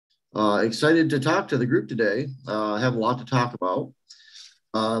Excited to talk to the group today. I have a lot to talk about.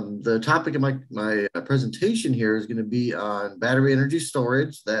 The topic of my presentation here is going to be on battery energy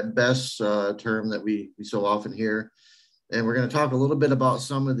storage, that BESS term that we so often hear. And we're going to talk a little bit about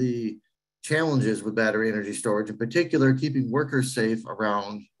some of the challenges with battery energy storage, in particular, keeping workers safe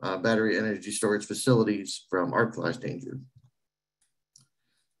around battery energy storage facilities from arc flash danger.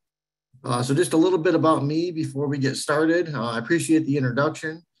 So just a little bit about me before we get started. I appreciate the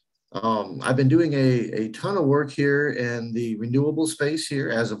introduction. I've been doing a ton of work here in the renewable space here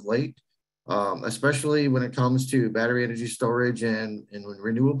as of late, especially when it comes to battery energy storage and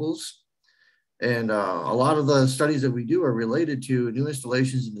renewables. And a lot of the studies that we do are related to new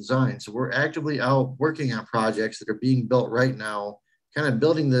installations and design. So we're actively out working on projects that are being built right now, kind of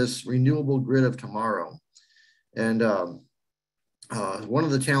building this renewable grid of tomorrow. And one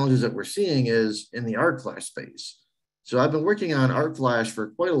of the challenges that we're seeing is in the arc flash space. So I've been working on arc flash for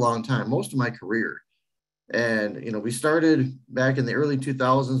quite a long time, most of my career. And, we started back in the early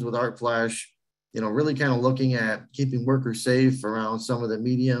 2000s with arc flash, really kind of looking at keeping workers safe around some of the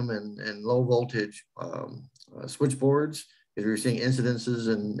medium and low voltage switchboards, because we were seeing incidences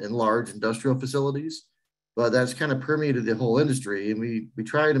in large industrial facilities. But that's kind of permeated the whole industry. And we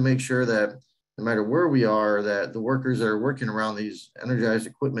try to make sure that no matter where we are, that the workers that are working around these energized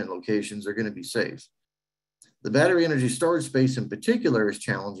equipment locations are going to be safe. The battery energy storage space in particular is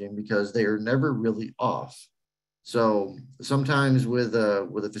challenging because they are never really off. So sometimes with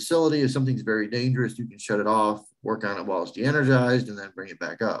a facility, if something's very dangerous, you can shut it off, work on it while it's de-energized, and then bring it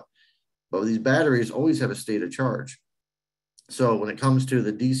back up. But these batteries always have a state of charge. So when it comes to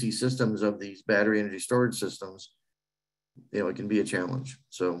the DC systems of these battery energy storage systems, it can be a challenge.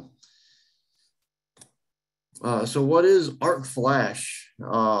 So what is arc flash?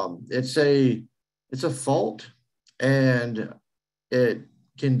 It's a fault, and it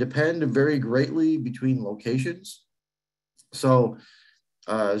can depend very greatly between locations. So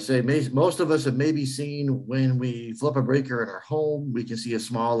most of us have maybe seen when we flip a breaker in our home, we can see a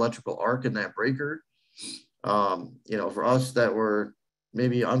small electrical arc in that breaker. For us that were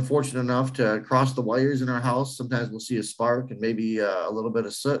maybe unfortunate enough to cross the wires in our house, sometimes we'll see a spark and maybe a little bit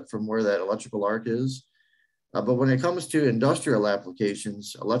of soot from where that electrical arc is. But when it comes to industrial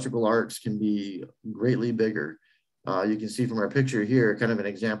applications, electrical arcs can be greatly bigger. You can see from our picture here, kind of an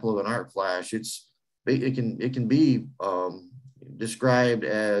example of an arc flash. It can be described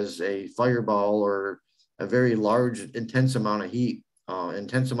as a fireball or a very large, intense amount of heat,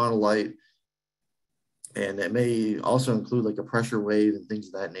 intense amount of light. And that may also include like a pressure wave and things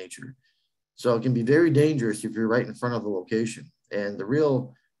of that nature. So it can be very dangerous if you're right in front of the location. And the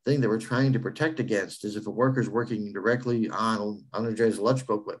real thing that we're trying to protect against is if a worker is working directly on energized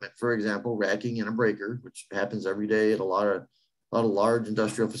electrical equipment, for example, racking in a breaker, which happens every day at a lot of large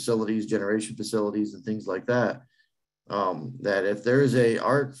industrial facilities, generation facilities, and things like that. That if there is a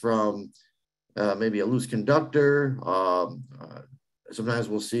arc from maybe a loose conductor, sometimes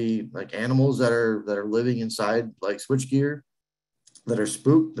we'll see like animals that are living inside like switchgear that are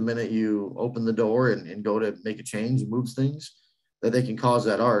spooked the minute you open the door and go to make a change and moves things, that they can cause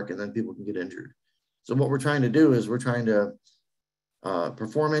that arc and then people can get injured. So what we're trying to do is we're trying to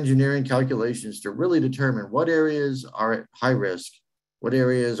perform engineering calculations to really determine what areas are at high risk, what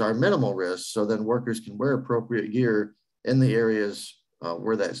areas are minimal risk, so then workers can wear appropriate gear in the areas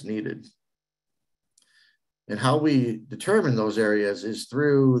where that's needed. And how we determine those areas is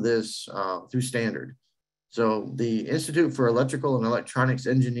through through standard. So the Institute for Electrical and Electronics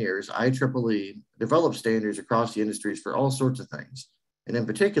Engineers, IEEE, develops standards across the industries for all sorts of things. And in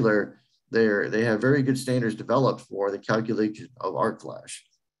particular, they have very good standards developed for the calculation of arc flash.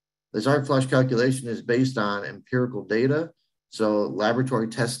 This arc flash calculation is based on empirical data, so laboratory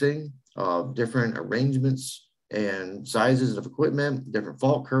testing of different arrangements and sizes of equipment, different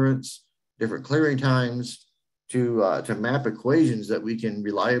fault currents, different clearing times, to map equations that we can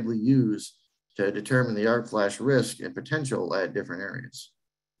reliably use to determine the arc flash risk and potential at different areas.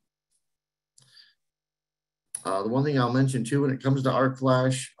 The one thing I'll mention too, when it comes to arc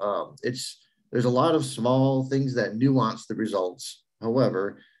flash, there's a lot of small things that nuance the results.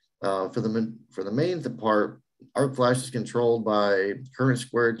 However, for the main part, arc flash is controlled by current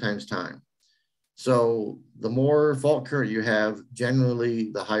squared times time. So the more fault current you have,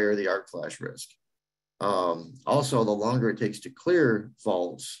 generally the higher the arc flash risk. Also, the longer it takes to clear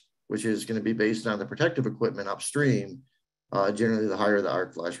faults, which is going to be based on the protective equipment upstream, generally the higher the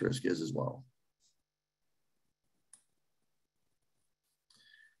arc flash risk is as well.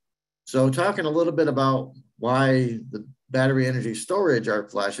 So talking a little bit about why the battery energy storage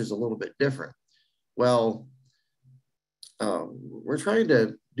arc flash is a little bit different. Well, we're trying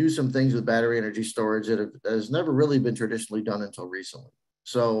to do some things with battery energy storage that has never really been traditionally done until recently.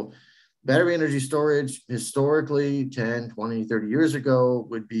 So battery energy storage historically 10, 20, 30 years ago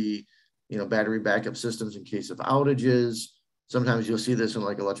would be, battery backup systems in case of outages. Sometimes you'll see this in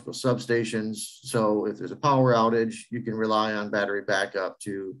like electrical substations. So if there's a power outage, you can rely on battery backup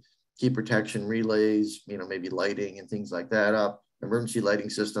to keep protection relays, maybe lighting and things like that up. Emergency lighting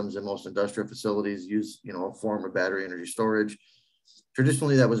systems in most industrial facilities use, a form of battery energy storage.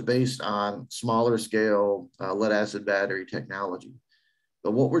 Traditionally, that was based on smaller scale lead acid battery technology.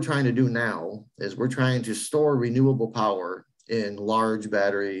 But what we're trying to do now is we're trying to store renewable power in large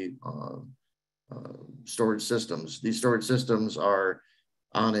battery storage systems. These storage systems are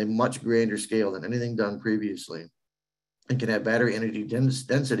on a much grander scale than anything done previously and can have battery energy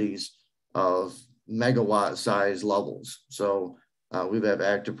densities of megawatt size levels. So we have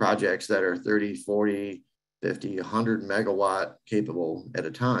active projects that are 30, 40, 50, 100 megawatt capable at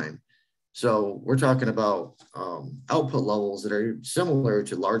a time. So we're talking about output levels that are similar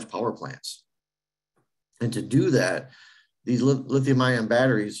to large power plants. And to do that, these lithium-ion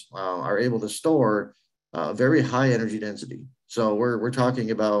batteries are able to store very high energy density. So we're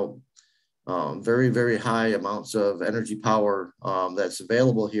talking about very, very high amounts of energy power that's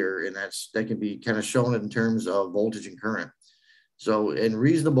available here, and that can be kind of shown in terms of voltage and current. So in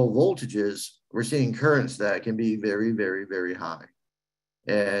reasonable voltages, we're seeing currents that can be very, very, very high.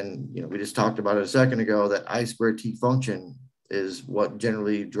 And we just talked about it a second ago that I squared T function is what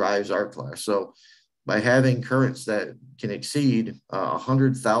generally drives arc flash. So by having currents that can exceed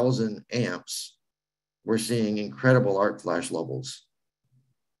 100,000 amps, we're seeing incredible arc flash levels.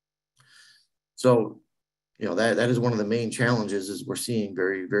 So that is one of the main challenges is we're seeing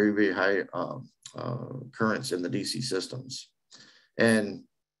very, very, very high currents in the DC systems. And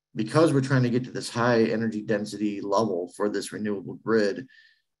because we're trying to get to this high energy density level for this renewable grid,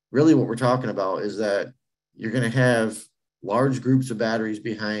 really what we're talking about is that you're going to have large groups of batteries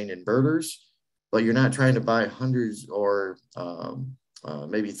behind inverters, but you're not trying to buy hundreds or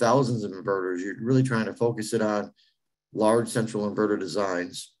maybe thousands of inverters. You're really trying to focus it on large central inverter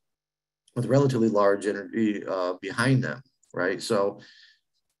designs with relatively large energy behind them, right? So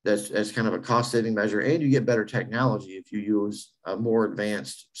that's kind of a cost-saving measure, and you get better technology if you use a more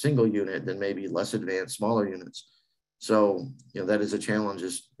advanced single unit than maybe less advanced smaller units. So that is a challenge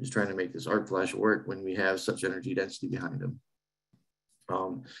is trying to make this arc flash work when we have such energy density behind them.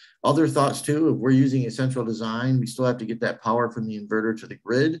 Other thoughts too, if we're using a central design, we still have to get that power from the inverter to the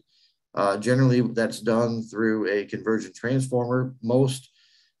grid. Generally, that's done through a conversion transformer. Most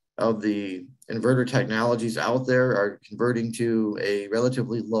of the inverter technologies out there are converting to a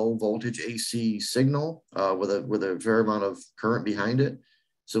relatively low voltage AC signal with a fair amount of current behind it.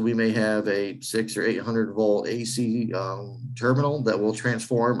 So we may have a 600 or 800 volt AC terminal that will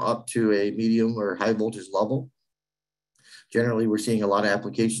transform up to a medium or high voltage level. Generally, we're seeing a lot of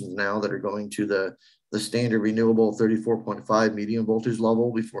applications now that are going to the standard renewable 34.5 medium voltage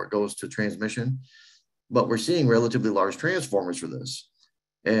level before it goes to transmission. But we're seeing relatively large transformers for this.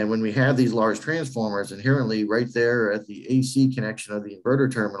 And when we have these large transformers, inherently right there at the AC connection of the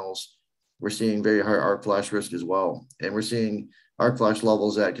inverter terminals, we're seeing very high arc flash risk as well. And we're seeing arc flash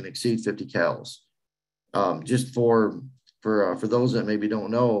levels that can exceed 50 cals. Just for those that maybe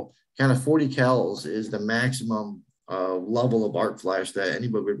don't know, kind of 40 cals is the maximum level of arc flash that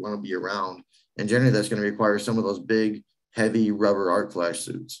anybody would want to be around. And generally that's going to require some of those big, heavy rubber arc flash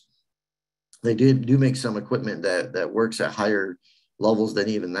suits. They do make some equipment that works at higher levels than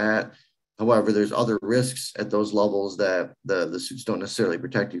even that. However, there's other risks at those levels that the suits don't necessarily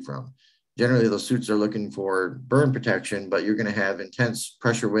protect you from. Generally, those suits are looking for burn protection, but you're going to have intense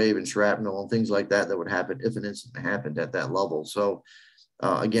pressure wave and shrapnel and things like that would happen if an incident happened at that level. So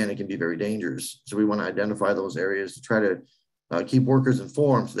again, it can be very dangerous. So we want to identify those areas to try to keep workers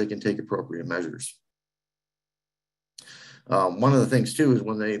informed so they can take appropriate measures. One of the things too is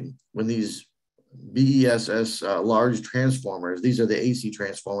when these BESS large transformers, these are the AC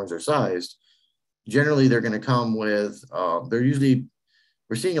transformers are sized. Generally, they're going to come with,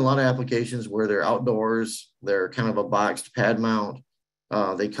 we're seeing a lot of applications where they're outdoors, they're kind of a boxed pad mount.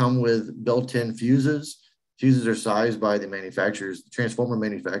 They come with built-in fuses. Fuses are sized by the manufacturers, the transformer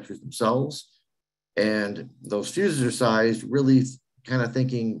manufacturers themselves. And those fuses are sized really kind of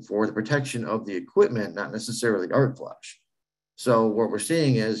thinking for the protection of the equipment, not necessarily arc flash. So what we're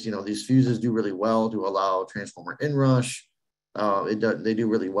seeing is, these fuses do really well to allow transformer inrush. They do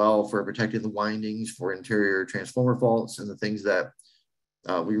really well for protecting the windings for interior transformer faults and the things that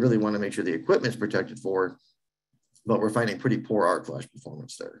we really want to make sure the equipment's protected for, but we're finding pretty poor arc flash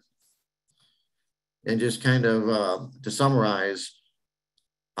performance there. And just kind of to summarize,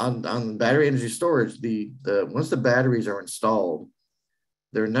 on battery energy storage, the once the batteries are installed,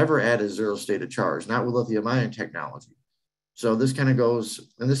 they're never at a zero state of charge, not with lithium ion technology. So this kind of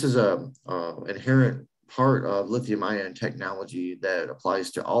goes, and this is a inherent part of lithium ion technology that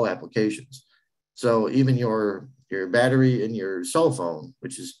applies to all applications. So even your battery in your cell phone,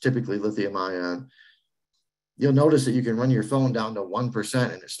 which is typically lithium ion, you'll notice that you can run your phone down to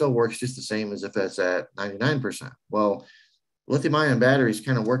 1% and it still works just the same as if it's at 99%. Well, lithium ion batteries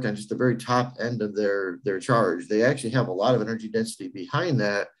kind of work on just the very top end of their charge. They actually have a lot of energy density behind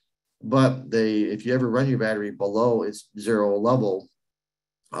that, but if you ever run your battery below its zero level,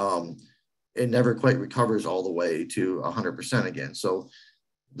 it never quite recovers all the way to 100% again. So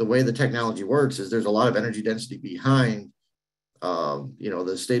the way the technology works is there's a lot of energy density behind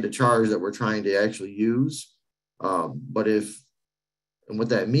the state of charge that we're trying to actually use. And what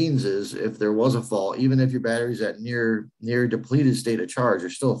that means is if there was a fault, even if your battery's at near depleted state of charge,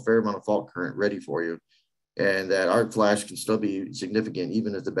 there's still a fair amount of fault current ready for you. And that arc flash can still be significant,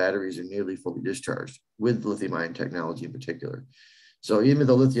 even if the batteries are nearly fully discharged with lithium ion technology in particular. So even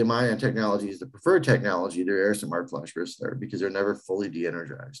though lithium ion technology is the preferred technology, there are some arc flash risks there because they're never fully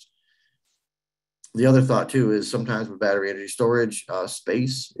de-energized. The other thought too is sometimes with battery energy storage,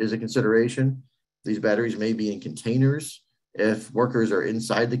 space is a consideration. These batteries may be in containers. If workers are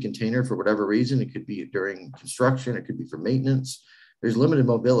inside the container for whatever reason, it could be during construction, it could be for maintenance. There's limited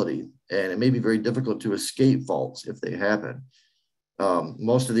mobility, and it may be very difficult to escape faults if they happen.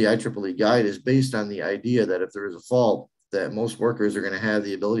 Most of the IEEE guide is based on the idea that if there is a fault, that most workers are going to have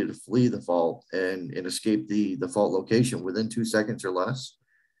the ability to flee the fault and escape the fault location within 2 seconds or less.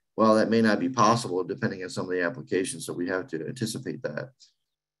 Well, that may not be possible depending on some of the applications, so we have to anticipate that.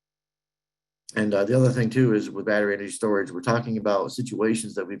 And the other thing too is with battery energy storage, we're talking about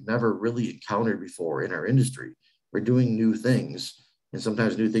situations that we've never really encountered before in our industry. We're doing new things, and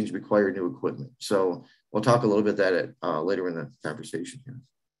sometimes new things require new equipment. So we'll talk a little bit that later in the conversation here.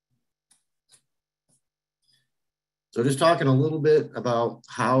 So just talking a little bit about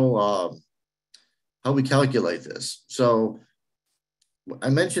how we calculate this. So I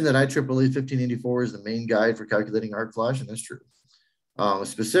mentioned that IEEE 1584 is the main guide for calculating arc flash, and that's true.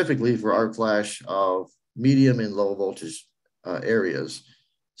 Specifically for arc flash of medium and low voltage areas.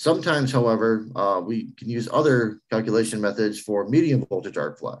 Sometimes, however, we can use other calculation methods for medium voltage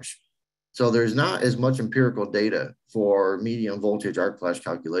arc flash. So there's not as much empirical data for medium voltage arc flash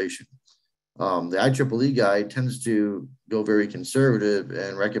calculation. The IEEE guide tends to go very conservative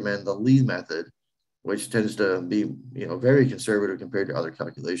and recommend the Lee method, which tends to be very conservative compared to other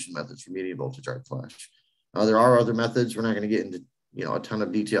calculation methods for medium voltage arc flash. There are other methods. We're not going to get into a ton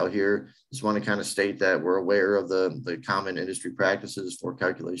of detail here. Just want to kind of state that we're aware of the common industry practices for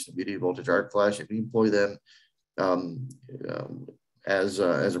calculation of medium voltage arc flash, and we employ them as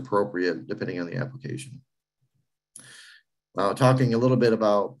appropriate depending on the application. Talking a little bit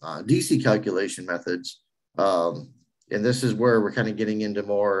about DC calculation methods, and this is where we're kind of getting into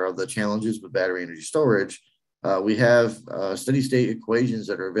more of the challenges with battery energy storage. We have steady state equations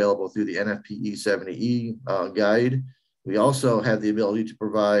that are available through the NFPE 70E guide. We also have the ability to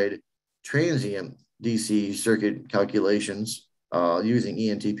provide transient DC circuit calculations using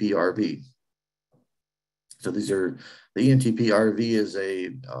ENTP-RV. So these are, the ENTP-RV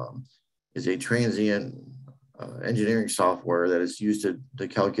is a transient engineering software that is used to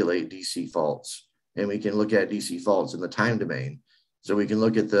calculate DC faults. And we can look at DC faults in the time domain. So we can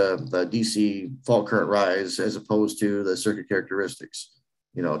look at the DC fault current rise as opposed to the circuit characteristics,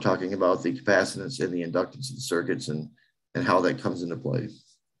 talking about the capacitance and the inductance of the circuits and how that comes into play.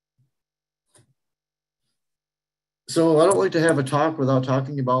 So I don't like to have a talk without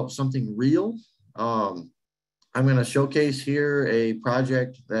talking about something real. I'm going to showcase here a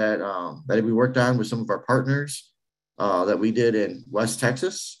project that we worked on with some of our partners that we did in West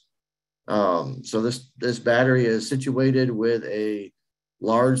Texas. So this battery is situated with a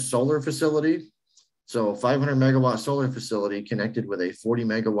large solar facility. So 500 megawatt solar facility connected with a 40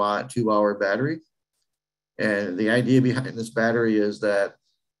 megawatt 2-hour battery. And the idea behind this battery is that,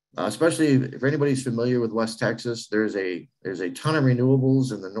 especially if anybody's familiar with West Texas, there's a ton of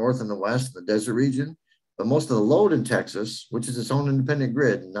renewables in the north and the west, in the desert region. But most of the load in Texas, which is its own independent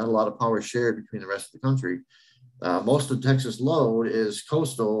grid, and not a lot of power shared between the rest of the country, most of Texas load is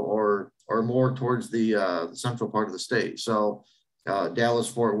coastal or more towards the central part of the state. So Dallas,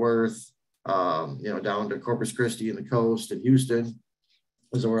 Fort Worth, down to Corpus Christi and the coast and Houston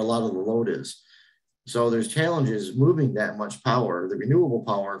is where a lot of the load is. So there's challenges moving that much power, the renewable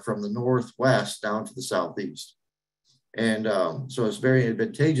power, from the northwest down to the southeast. And so it's very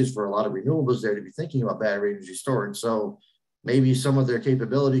advantageous for a lot of renewables there to be thinking about battery energy storage. So maybe some of their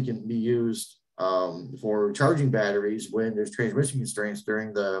capability can be used for charging batteries when there's transmission constraints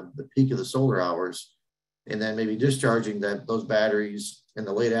during the peak of the solar hours, and then maybe discharging those batteries in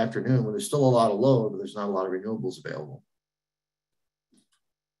the late afternoon when there's still a lot of load, but there's not a lot of renewables available.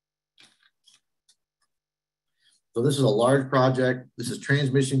 So this is a large project. This is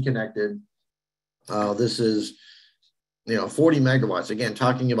transmission connected. This is, 40 megawatts. Again,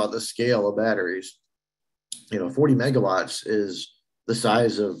 talking about the scale of batteries, 40 megawatts is the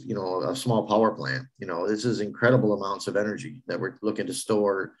size of, a small power plant. This is incredible amounts of energy that we're looking to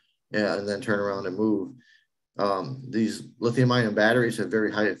store and then turn around and move. These lithium-ion batteries have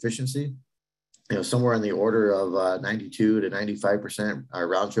very high efficiency, somewhere in the order of 92 to 95%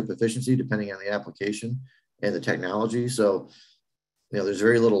 round trip efficiency, depending on the application and the technology. So, there's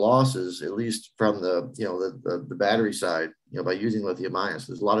very little losses, at least from the battery side, by using lithium ions.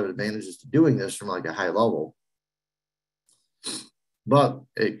 There's a lot of advantages to doing this from like a high level, but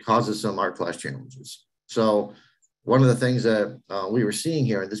it causes some arc flash challenges. So one of the things that we were seeing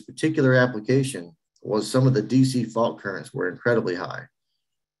here in this particular application was some of the DC fault currents were incredibly high.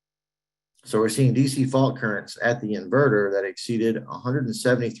 So we're seeing DC fault currents at the inverter that exceeded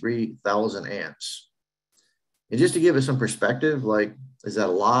 173,000 amps. And just to give it some perspective, like, is that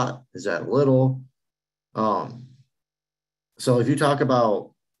a lot? Is that little? So if you talk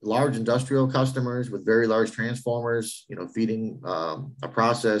about large industrial customers with very large transformers, feeding a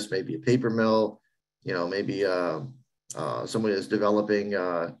process, maybe a paper mill, maybe somebody that's developing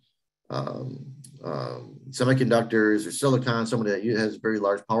semiconductors or silicon, somebody that has very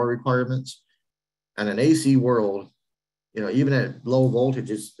large power requirements. And an AC world, even at low voltage,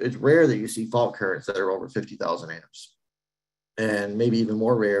 it's rare that you see fault currents that are over 50,000 amps. And maybe even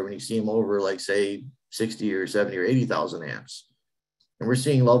more rare when you see them over, like, say, 60 or 70 or 80,000 amps. And we're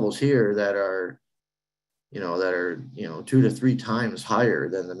seeing levels here that are, 2 to 3 times higher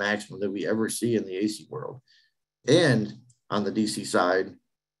than the maximum that we ever see in the AC world. And on the DC side,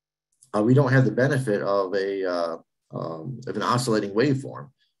 we don't have the benefit of an oscillating waveform.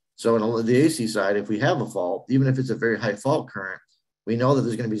 So in the AC side, if we have a fault, even if it's a very high fault current, we know that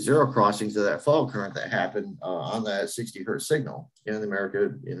there's going to be zero crossings of that fault current that happened on that 60 hertz signal in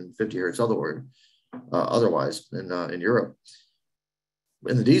America, in 50 hertz otherwise in Europe.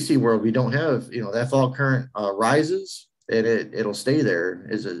 In the DC world, we don't have, that fault current rises and it'll stay there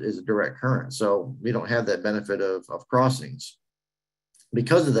as a direct current. So we don't have that benefit of crossings.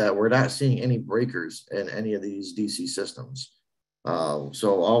 Because of that, we're not seeing any breakers in any of these DC systems.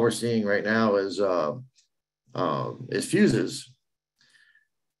 So all we're seeing right now is fuses.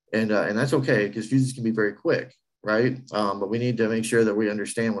 And that's okay, because fuses can be very quick, right? But we need to make sure that we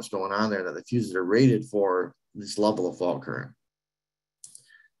understand what's going on there, that the fuses are rated for this level of fault current.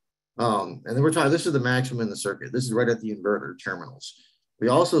 And then we're talking, this is the maximum in the circuit. This is right at the inverter terminals. We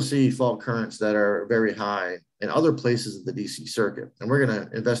also see fault currents that are very high in other places of the DC circuit. And we're going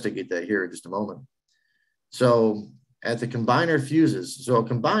to investigate that here in just a moment. So at the combiner fuses, so a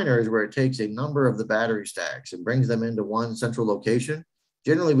combiner is where it takes a number of the battery stacks and brings them into one central location.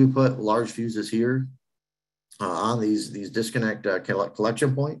 Generally, we put large fuses here on these disconnect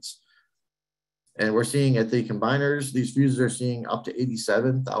collection points. And we're seeing at the combiners, these fuses are seeing up to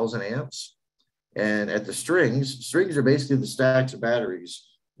 87,000 amps. And at the strings are basically the stacks of batteries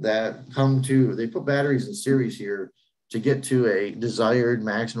that they put batteries in series here to get to a desired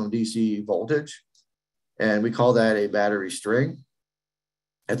maximum DC voltage. And we call that a battery string.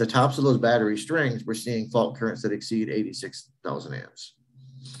 At the tops of those battery strings, we're seeing fault currents that exceed 86,000 amps.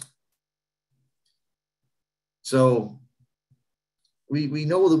 So we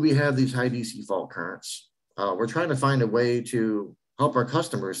know that we have these high DC fault currents. We're trying to find a way to help our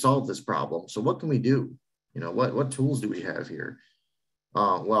customers solve this problem. So what can we do? What tools do we have here?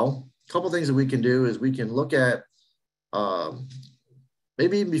 Well, a couple things that we can do is we can look at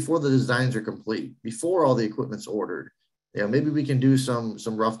maybe even before the designs are complete, before all the equipment's ordered, maybe we can do some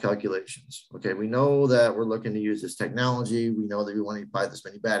rough calculations. Okay, we know that we're looking to use this technology. We know that we want to buy this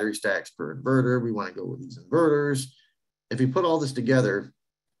many battery stacks per inverter. We want to go with these inverters. If we put all this together,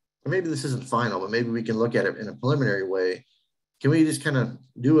 or maybe this isn't final, but maybe we can look at it in a preliminary way. Can we just kind of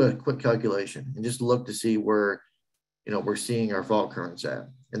do a quick calculation and just look to see where, we're seeing our fault currents at,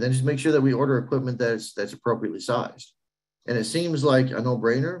 and then just make sure that we order equipment that's appropriately sized. And it seems like a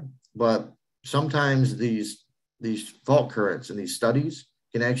no-brainer, but sometimes these fault currents and these studies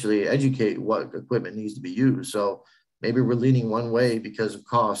can actually educate what equipment needs to be used. So maybe we're leaning one way because of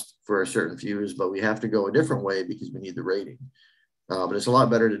cost for a certain fuse, but we have to go a different way because we need the rating. But it's a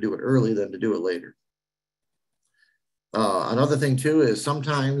lot better to do it early than to do it later. Another thing too is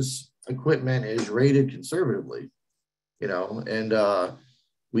sometimes equipment is rated conservatively. you know, and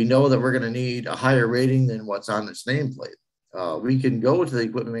we know that we're going to need a higher rating than what's on this nameplate. We can go to the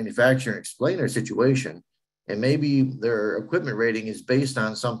equipment manufacturer and explain our situation, and maybe their equipment rating is based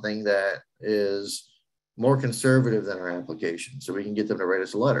on something that is more conservative than our application. So we can get them to write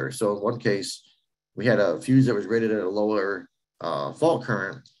us a letter. So in one case, we had a fuse that was rated at a lower fault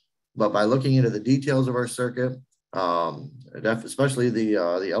current, but by looking into the details of our circuit, especially the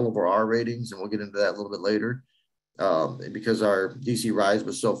L/R ratings, and we'll get into that a little bit later, because our DC rise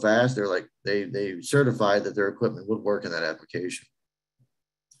was so fast, they certified that their equipment would work in that application.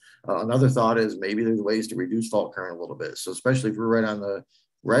 Another thought is maybe there's ways to reduce fault current a little bit. So especially if we're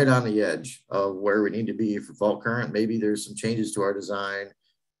right on the edge of where we need to be for fault current, maybe there's some changes to our design,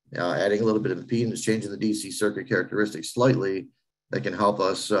 adding a little bit of impedance, changing the DC circuit characteristics slightly, that can help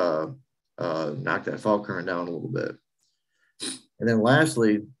us knock that fault current down a little bit. And then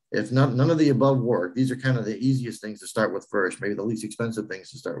lastly, if none of the above work, these are kind of the easiest things to start with first, maybe the least expensive things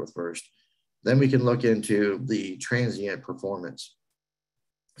to start with first. Then we can look into the transient performance.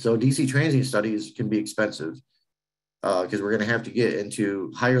 So DC transient studies can be expensive because we're going to have to get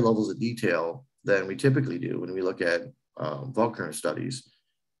into higher levels of detail than we typically do when we look at fault current studies.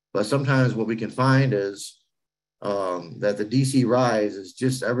 But sometimes what we can find is that the DC rise is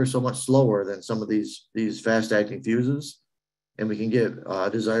just ever so much slower than some of these fast acting fuses, and we can get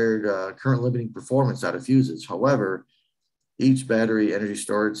desired current limiting performance out of fuses. However, each battery energy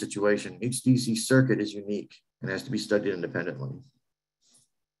storage situation, each DC circuit is unique and has to be studied independently.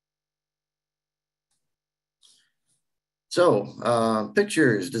 So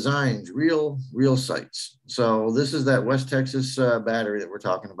pictures, designs, real sites. So this is that West Texas battery that we're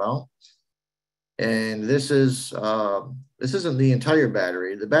talking about. And this isn't the entire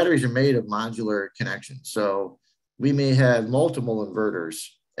battery. The batteries are made of modular connections. So we may have multiple inverters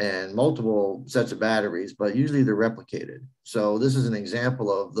and multiple sets of batteries, but usually they're replicated. So this is an example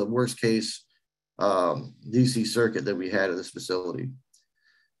of the worst case DC circuit that we had at this facility.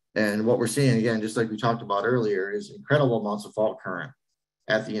 And what we're seeing, again, just like we talked about earlier, is incredible amounts of fault current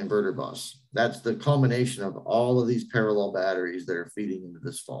at the inverter bus. That's the culmination of all of these parallel batteries that are feeding into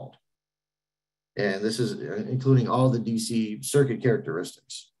this fault. And this is including all the DC circuit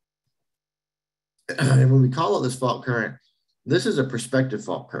characteristics. And when we call out this fault current, this is a prospective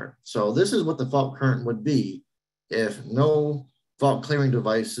fault current. So this is what the fault current would be if no fault clearing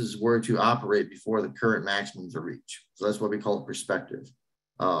devices were to operate before the current maximums are reached. So that's what we call it prospective.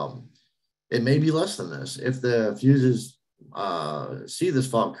 It may be less than this if the fuses see this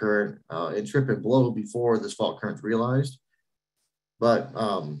fault current and trip and blow before this fault current is realized. But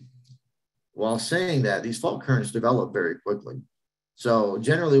while saying that, these fault currents develop very quickly. So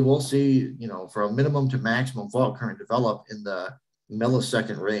generally we'll see, from minimum to maximum fault current develop in the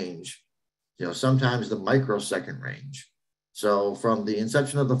millisecond range, sometimes the microsecond range. So from the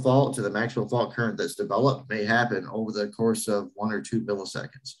inception of the fault to the maximum fault current that's developed may happen over the course of 1 or 2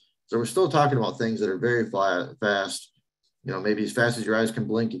 milliseconds. So we're still talking about things that are very fast, maybe as fast as your eyes can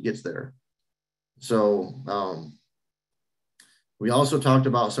blink, it gets there. So we also talked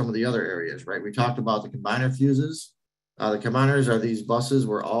about some of the other areas, right? We talked about the combiner fuses. The combiners are these buses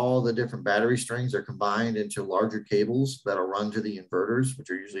where all the different battery strings are combined into larger cables that'll run to the inverters, which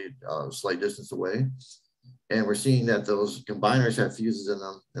are usually a slight distance away. And we're seeing that those combiners have fuses in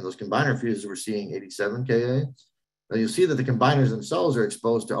them, and those combiner fuses we're seeing 87 Ka. Now you'll see that the combiners themselves are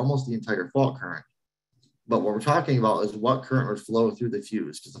exposed to almost the entire fault current. But what we're talking about is what current would flow through the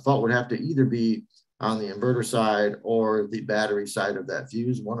fuse, because the fault would have to either be on the inverter side or the battery side of that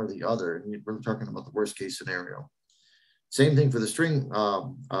fuse, one or the other. And we're talking about the worst case scenario. Same thing for the string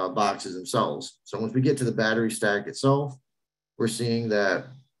boxes themselves. So once we get to the battery stack itself, we're seeing that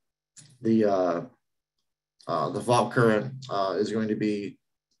the fault current is going to be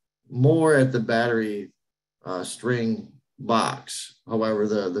more at the battery string box. However,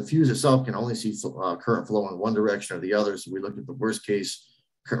 the fuse itself can only see current flow in one direction or the other. So we looked at the worst case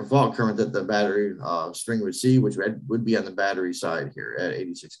fault current that the battery string would see, which would be on the battery side here at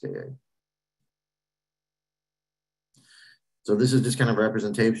 86 Ka. So this is just kind of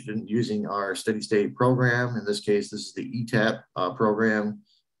representation using our steady state program. In this case, this is the ETAP program.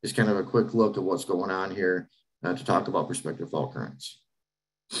 Just kind of a quick look at what's going on here to talk about prospective fault currents.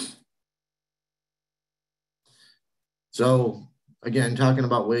 So again, talking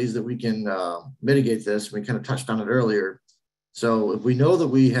about ways that we can mitigate this, we kind of touched on it earlier. So if we know that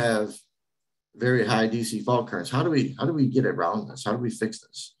we have very high DC fault currents, how do we get around this? How do we fix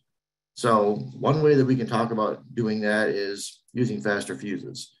this? So one way that we can talk about doing that is using faster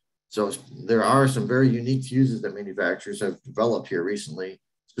fuses. So there are some very unique fuses that manufacturers have developed here recently,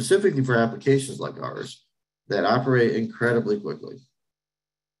 specifically for applications like ours. that operate incredibly quickly.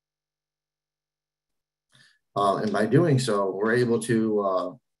 And by doing so, we're able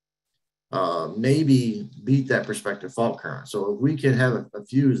to maybe beat that prospective fault current. So if we can have a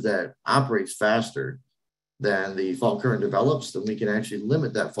fuse that operates faster than the fault current develops, then we can actually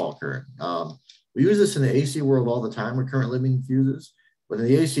limit that fault current. We use this in the AC world all the time with current limiting fuses, but in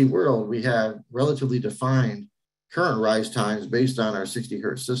the AC world, we have relatively defined current rise times based on our 60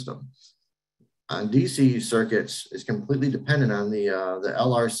 hertz system. On DC circuits, is completely dependent on the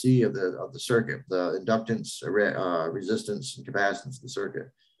LRC of the circuit, the inductance, resistance, and capacitance of the circuit.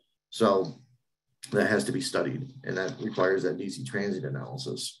 So that has to be studied, and that requires that DC transient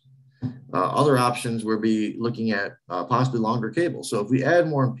analysis. Other options would be looking at possibly longer cables. So if we add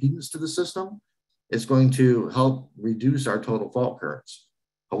more impedance to the system, it's going to help reduce our total fault currents.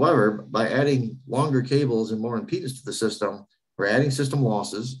 However, by adding longer cables and more impedance to the system, we're adding system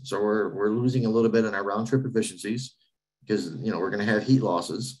losses. So we're losing a little bit in our round trip efficiencies because we're going to have heat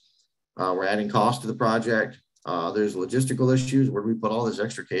losses. We're adding cost to the project. There's logistical issues. Where do we put all this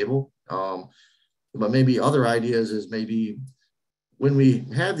extra cable? But maybe other ideas is maybe when we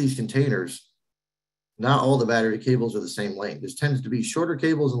have these containers, not all the battery cables are the same length. There tends to be shorter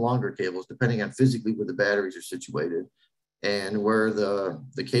cables and longer cables, depending on physically where the batteries are situated and where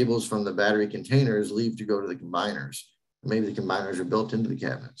the cables from the battery containers leave to go to the combiners. Maybe the combiners are built into the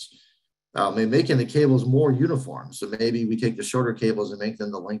cabinets. Maybe making the cables more uniform. So maybe we take the shorter cables and make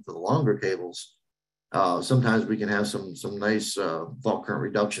them the length of the longer cables. Sometimes we can have some nice fault current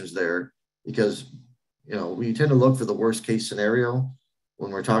reductions there because we tend to look for the worst case scenario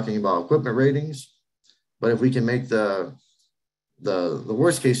when we're talking about equipment ratings. But if we can make the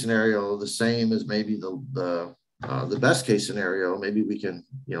worst case scenario the same as maybe the best case scenario, maybe we can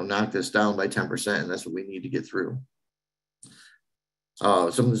knock this down by 10%, and that's what we need to get through.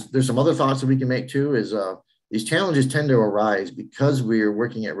 There's some other thoughts that we can make too. Is these challenges tend to arise because we are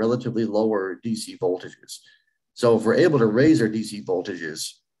working at relatively lower DC voltages. So if we're able to raise our DC voltages,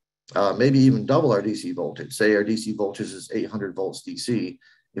 maybe even double our DC voltage, say our DC voltage is 800 volts DC,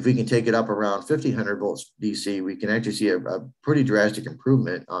 if we can take it up around 1500 volts DC, we can actually see a pretty drastic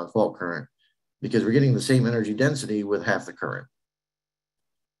improvement on fault current because we're getting the same energy density with half the current.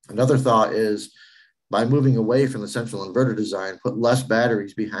 Another thought is by moving away from the central inverter design, put less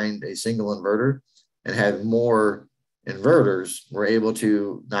batteries behind a single inverter and have more inverters, we're able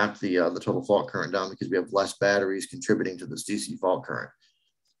to knock the total fault current down because we have less batteries contributing to this DC fault current.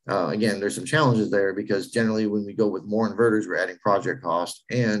 Again, there's some challenges there because generally when we go with more inverters, we're adding project cost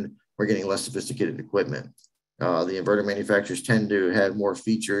and we're getting less sophisticated equipment. The inverter manufacturers tend to have more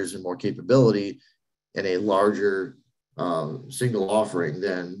features and more capability in a larger single offering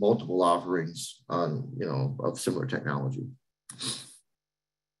than multiple offerings on, of similar technology.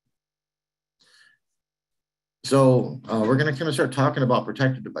 So we're going to kind of start talking about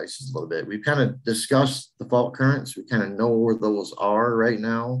protective devices a little bit. We've kind of discussed the fault currents. We kind of know where those are right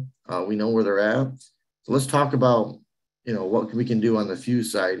now. We know where they're at. So let's talk about, what we can do on the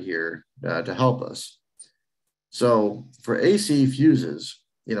fuse side here to help us. So for AC fuses,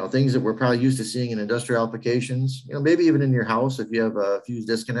 things that we're probably used to seeing in industrial applications, maybe even in your house if you have a fuse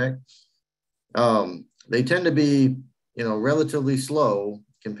disconnect, they tend to be, relatively slow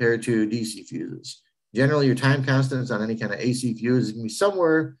compared to DC fuses. Generally, your time constants on any kind of AC fuse is going to be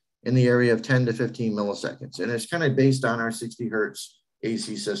somewhere in the area of 10 to 15 milliseconds. And it's kind of based on our 60 hertz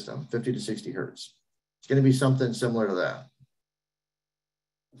AC system, 50 to 60 hertz. It's going to be something similar to that.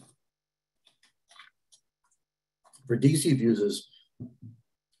 For DC fuses,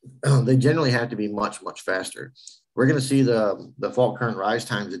 they generally have to be much, much faster. We're going to see the fault current rise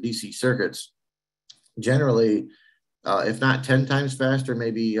times of DC circuits generally, if not 10 times faster,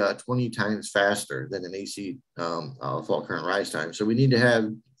 maybe 20 times faster than an AC fault current rise time. So we need to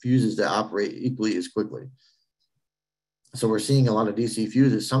have fuses that operate equally as quickly. So we're seeing a lot of DC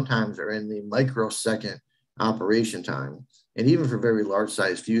fuses sometimes are in the microsecond operation time. And even for very large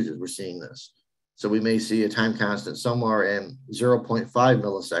size fuses, we're seeing this. So we may see a time constant somewhere in 0.5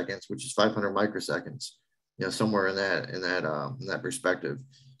 milliseconds, which is 500 microseconds, somewhere in that perspective.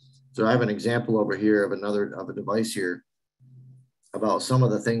 So I have an example over here of a device here about some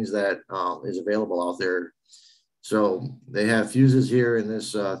of the things that is available out there. So they have fuses here in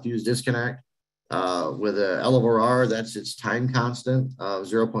this fuse disconnect with a L over R. That's its time constant of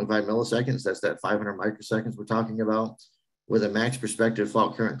 0.5 milliseconds. That's that 500 microseconds we're talking about, with a max perspective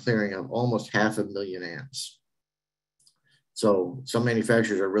fault current clearing of almost 500,000 amps. So some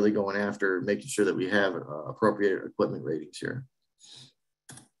manufacturers are really going after making sure that we have appropriate equipment ratings here.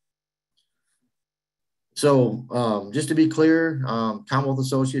 Just to be clear, Commonwealth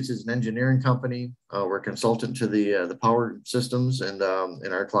Associates is an engineering company. We're a consultant to the power systems and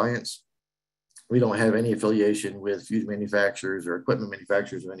our clients. We don't have any affiliation with fuse manufacturers or equipment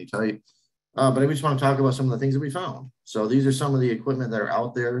manufacturers of any type. But I just want to talk about some of the things that we found. So these are some of the equipment that are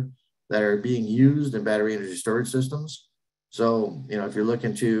out there that are being used in battery energy storage systems. So, if you're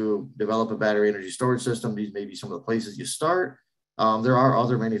looking to develop a battery energy storage system, these may be some of the places you start. There are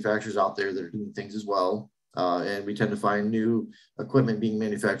other manufacturers out there that are doing things as well. And we tend to find new equipment being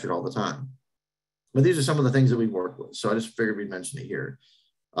manufactured all the time. But these are some of the things that we work with. So I just figured we'd mention it here.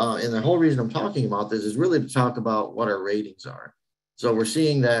 And the whole reason I'm talking about this is really to talk about what our ratings are. So we're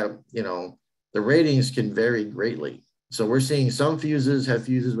seeing that, the ratings can vary greatly. So we're seeing some fuses have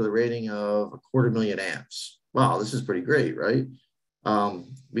fuses with a rating of 250,000 amps. Wow, this is pretty great, right?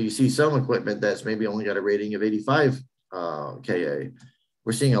 We see some equipment that's maybe only got a rating of 85 KA.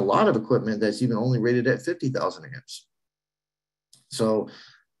 We're seeing a lot of equipment that's even only rated at 50,000 amps. So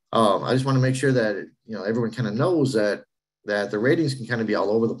I just want to make sure that everyone kind of knows that the ratings can kind of be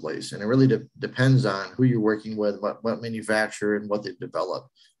all over the place, and it really depends on who you're working with, what manufacturer, and what they've developed.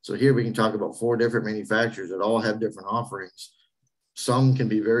 So here we can talk about 4 different manufacturers that all have different offerings. Some can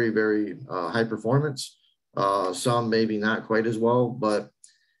be very, very high performance. Some maybe not quite as well, but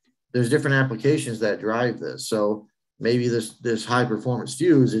there's different applications that drive this. So maybe this high performance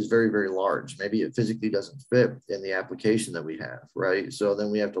fuse is very, very large. Maybe it physically doesn't fit in the application that we have, right? So then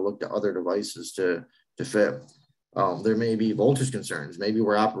we have to look to other devices to fit. There may be voltage concerns. Maybe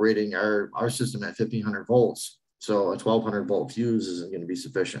we're operating our system at 1500 volts. So a 1200 volt fuse isn't going to be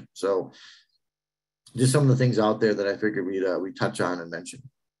sufficient. So just some of the things out there that I figured we'd touch on and mention.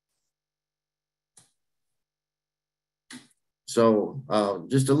 So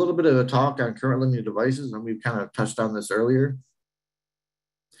just a little bit of a talk on current limiting devices, and we've kind of touched on this earlier.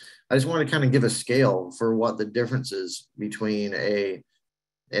 I just want to kind of give a scale for what the difference is between an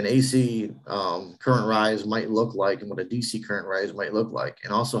AC current rise might look like and what a DC current rise might look like,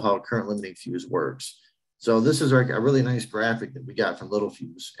 and also how a current limiting fuse works. So this is like a really nice graphic that we got from Little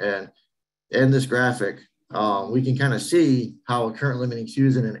Fuse. And in this graphic, we can kind of see how a current limiting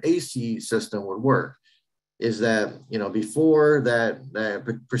fuse in an AC system would work. Is that, before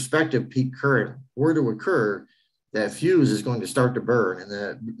that prospective peak current were to occur, that fuse is going to start to burn,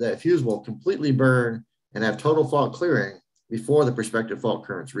 and that fuse will completely burn and have total fault clearing before the prospective fault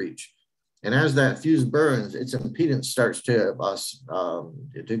currents reach. And as that fuse burns, its impedance starts to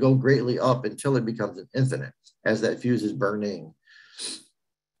go greatly up until it becomes an infinite as that fuse is burning.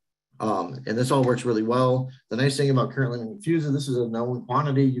 And this all works really well. The nice thing about current limiting fuses, this is a known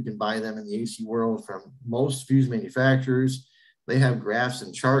quantity. You can buy them in the AC world from most fuse manufacturers. They have graphs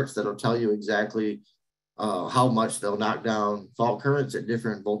and charts that'll tell you exactly how much they'll knock down fault currents at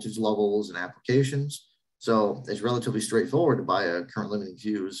different voltage levels and applications. So it's relatively straightforward to buy a current limiting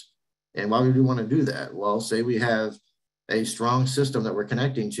fuse. And why would we want to do that? Well, say we have a strong system that we're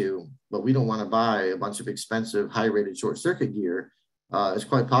connecting to, but we don't want to buy a bunch of expensive high-rated short circuit gear. It's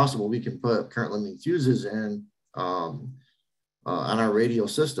quite possible we can put current limiting fuses in on our radio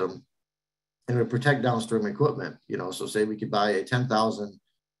system, and it would protect downstream equipment. So say we could buy a 10,000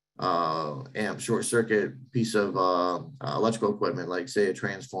 amp short circuit piece of electrical equipment, like say a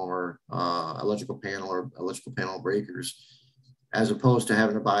transformer, electrical panel, or electrical panel breakers, as opposed to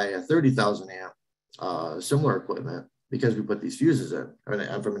having to buy a 30,000 amp similar equipment because we put these fuses in,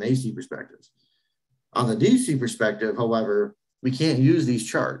 from an AC perspective. On the DC perspective, however, we can't use these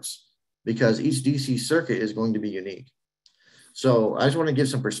charts because each DC circuit is going to be unique. So I just want to give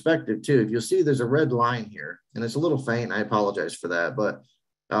some perspective too. If you'll see, there's a red line here, and it's a little faint. I apologize for that, but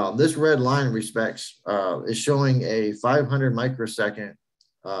this red line is showing a 500 microsecond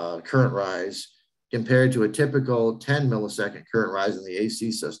current rise compared to a typical 10 millisecond current rise in the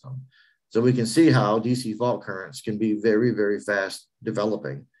AC system. So we can see how DC fault currents can be very, very fast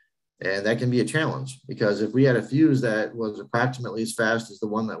developing. And that can be a challenge, because if we had a fuse that was approximately as fast as the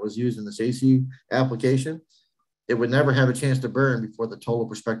one that was used in this AC application, it would never have a chance to burn before the total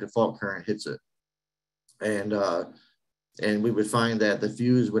prospective fault current hits it. And we would find that the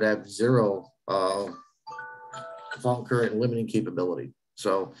fuse would have zero fault current limiting capability.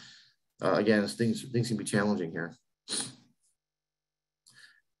 So again, things can be challenging here.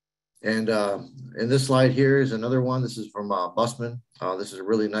 And in this slide here is another one. This is from Bussmann. This is a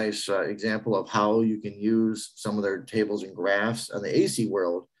really nice example of how you can use some of their tables and graphs on the AC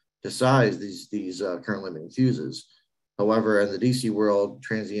world to size these current limiting fuses. However, in the DC world,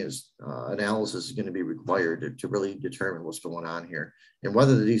 transient analysis is going to be required to really determine what's going on here and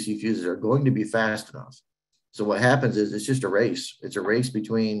whether the DC fuses are going to be fast enough. So what happens is it's just a race. It's a race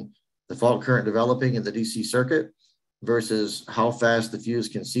between the fault current developing in the DC circuit versus how fast the fuse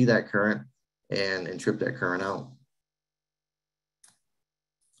can see that current and trip that current out.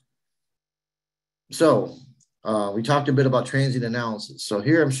 So we talked a bit about transient analysis. So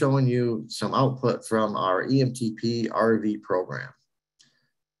here I'm showing you some output from our EMTP RV program.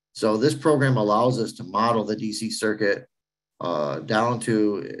 So this program allows us to model the DC circuit down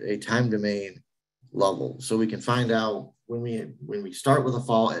to a time domain level. So we can find out when we start with a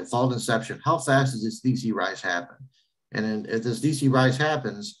fault at fault inception, how fast does this DC rise happen? And then if this DC rise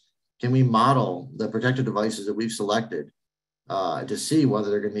happens, can we model the protective devices that we've selected to see whether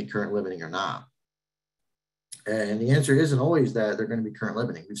they're going to be current limiting or not? And the answer isn't always that they're going to be current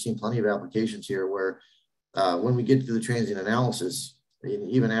limiting. We've seen plenty of applications here where when we get to the transient analysis,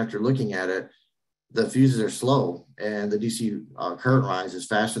 even after looking at it, the fuses are slow and the DC current rise is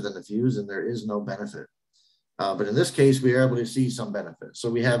faster than the fuse and there is no benefit. But in this case, we are able to see some benefit. So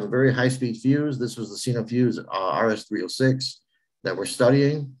we have a very high-speed fuse. This was the Sino fuse RS306 that we're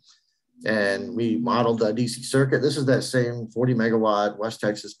studying. And we modeled the DC circuit. This is that same 40 megawatt West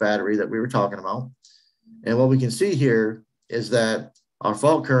Texas battery that we were talking about. And what we can see here is that our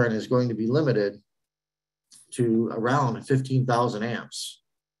fault current is going to be limited to around 15,000 amps.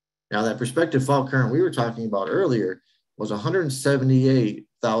 Now that prospective fault current we were talking about earlier was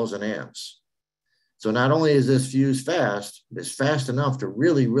 178,000 amps. So not only is this fuse fast, it's fast enough to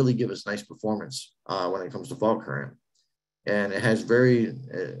really, really give us nice performance when it comes to fault current. And it has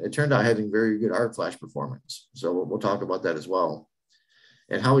it turned out having very good arc flash performance. So we'll talk about that as well.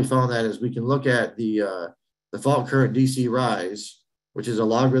 And how we found that is we can look at the fault current DC rise, which is a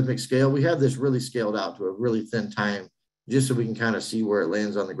logarithmic scale. We have this really scaled out to a really thin time, just so we can kind of see where it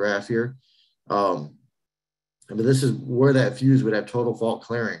lands on the graph here. But this is where that fuse would have total fault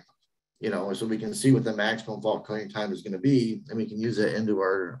clearing, so we can see what the maximum fault clearing time is going to be, and we can use it into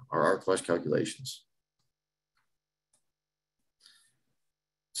our arc flash calculations.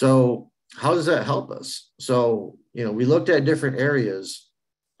 So how does that help us? So, we looked at different areas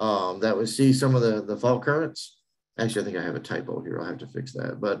that would see some of the fault currents. Actually, I think I have a typo here. I'll have to fix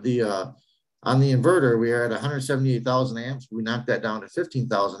that. But on the inverter, we are at 178,000 amps. We knocked that down to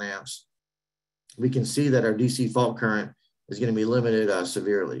 15,000 amps. We can see that our DC fault current is going to be limited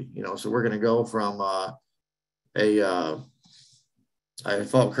severely. So we're going to go from a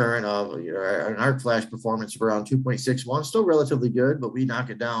fault current of an arc flash performance of around 2.61, still relatively good, but we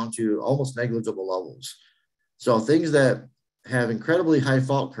knock it down to almost negligible levels. So things that have incredibly high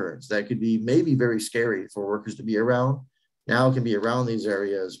fault currents that could be maybe very scary for workers to be around, now can be around these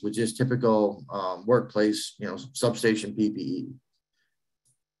areas with just typical workplace, substation PPE.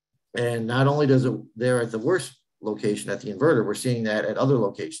 And not only does it there at the worst location at the inverter, we're seeing that at other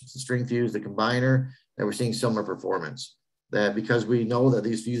locations, the string fuse, the combiner, that we're seeing similar performance. That because we know that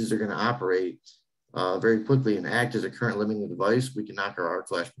these fuses are going to operate very quickly and act as a current limiting device, we can knock our arc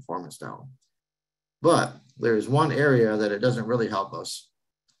flash performance down. But there's one area that it doesn't really help us,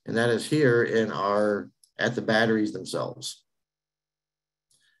 and that is here at the batteries themselves.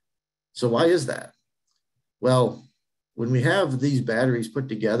 So why is that? Well, when we have these batteries put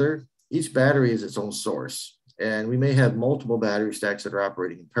together, each battery is its own source, and we may have multiple battery stacks that are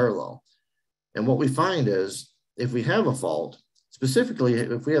operating in parallel. And what we find is if we have a fault, specifically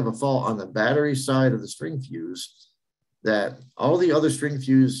if we have a fault on the battery side of the string fuse, that all the other string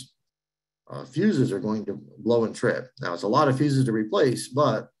fuses are going to blow and trip. Now, it's a lot of fuses to replace,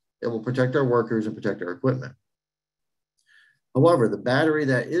 but it will protect our workers and protect our equipment. However, the battery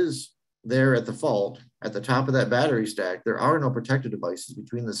that is there at the fault, at the top of that battery stack, there are no protective devices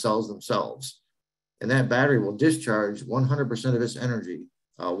between the cells themselves. And that battery will discharge 100% of its energy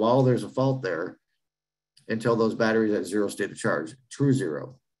while there's a fault there until those batteries are at zero state of charge, true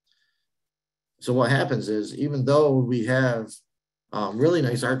zero. So what happens is, even though we have really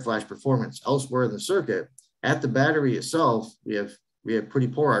nice arc flash performance elsewhere in the circuit, at the battery itself, we have pretty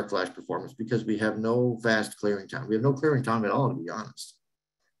poor arc flash performance because we have no fast clearing time. We have no clearing time at all, to be honest.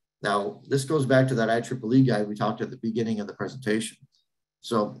 Now, this goes back to that IEEE guide we talked at the beginning of the presentation.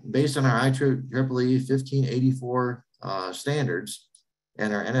 So based on our IEEE 1584 standards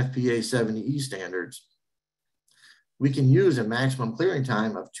and our NFPA 70E standards, we can use a maximum clearing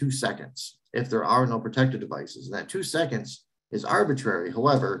time of 2 seconds if there are no protective devices. And that 2 seconds is arbitrary.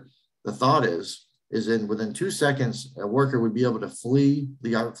 However, the thought is within 2 seconds, a worker would be able to flee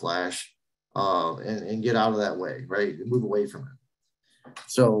the arc flash and get out of that way, right? Move away from it.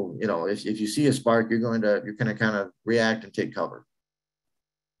 So, if you see a spark, you're going to kind of react and take cover.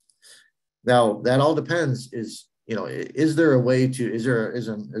 Now, that all depends is there a way to, is there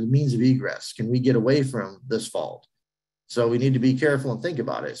a means of egress? Can we get away from this fault? So we need to be careful and think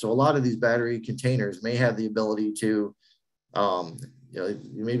about it. So a lot of these battery containers may have the ability to,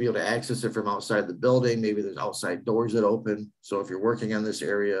 you may be able to access it from outside the building. Maybe there's outside doors that open. So if you're working on this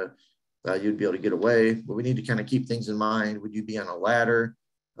area, you'd be able to get away. But we need to kind of keep things in mind. Would you be on a ladder?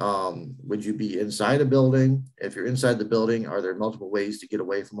 Would you be inside a building? If you're inside the building, are there multiple ways to get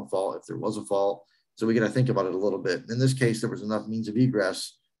away from a fault if there was a fault? So we got to think about it a little bit. In this case, there was enough means of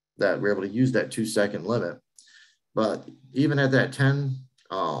egress that we're able to use that 2-second limit. But even at that 10,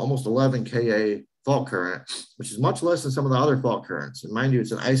 almost 11 KA fault current, which is much less than some of the other fault currents. And mind you,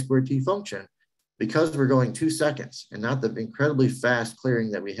 it's an I squared T function because we're going 2 seconds and not the incredibly fast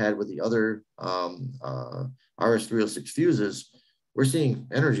clearing that we had with the other RS306 fuses. We're seeing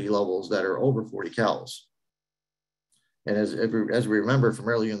energy levels that are over 40 cals. And as we remember from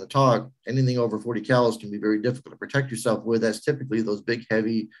earlier in the talk, anything over 40 cals can be very difficult to protect yourself with. That's typically those big,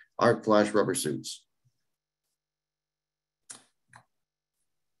 heavy arc flash rubber suits.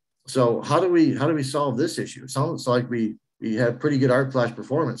 So how do we solve this issue? It sounds like we have pretty good arc flash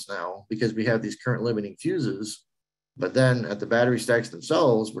performance now because we have these current limiting fuses, but then at the battery stacks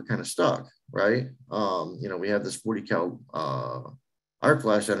themselves, we're kind of stuck, right? We have this 40 cal arc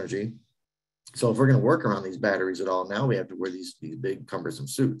flash energy. So if we're going to work around these batteries at all, now we have to wear these big cumbersome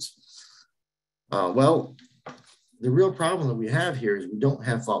suits. Well, the real problem that we have here is we don't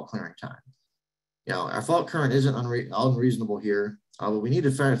have fault clearing time. Our fault current isn't unreasonable here. But we need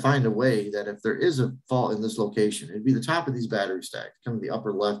to find a way that if there is a fault in this location, it'd be the top of these battery stacks, kind of the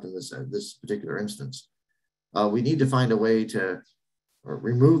upper left in this particular instance. We need to find a way to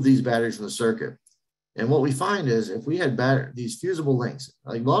remove these batteries from the circuit. And what we find is if we had these fusible links,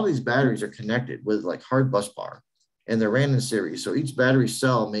 like a lot of these batteries are connected with like hard bus bar and they're ran in series. So each battery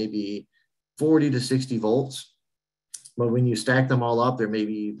cell may be 40 to 60 volts. But when you stack them all up, there may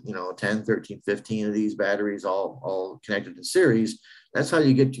be, 10, 13, 15 of these batteries all connected in series. That's how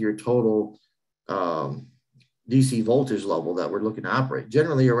you get to your total DC voltage level that we're looking to operate.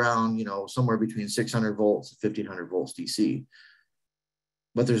 Generally around, somewhere between 600 volts and 1500 volts DC.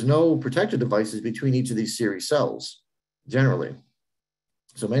 But there's no protective devices between each of these series cells, generally.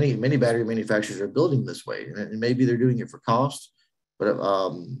 So many battery manufacturers are building this way, and maybe they're doing it for cost, but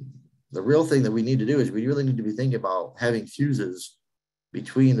the real thing that we need to do is we really need to be thinking about having fuses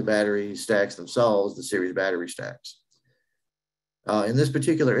between the battery stacks themselves, the series battery stacks. In this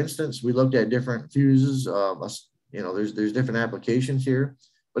particular instance, we looked at different fuses. There's different applications here,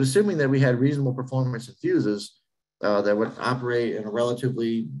 but assuming that we had reasonable performance in fuses that would operate in a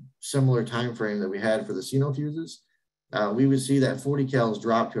relatively similar time frame that we had for the Sino fuses, we would see that 40 cals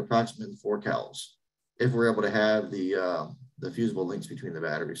drop to approximately 4 cals if we're able to have the fusible links between the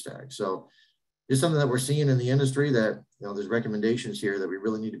battery stacks. So it's something that we're seeing in the industry that, there's recommendations here that we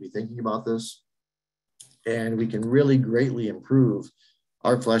really need to be thinking about this. And we can really greatly improve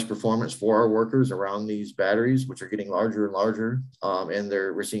arc flash performance for our workers around these batteries, which are getting larger and larger. And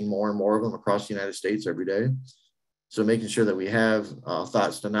we're seeing more and more of them across the United States every day. So making sure that we have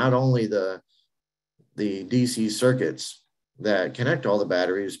thoughts to not only the DC circuits that connect all the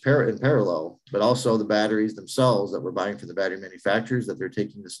batteries in parallel, but also the batteries themselves that we're buying from the battery manufacturers, that they're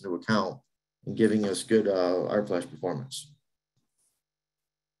taking this into account and giving us good arc flash performance.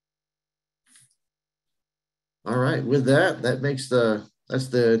 All right, with that, that's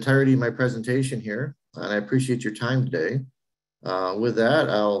the entirety of my presentation here, and I appreciate your time today. With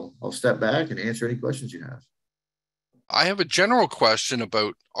that, I'll step back and answer any questions you have. I have a general question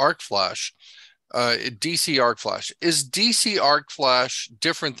about arc flash. DC arc flash. Is DC arc flash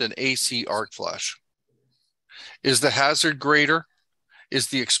different than AC arc flash? Is the hazard greater? Is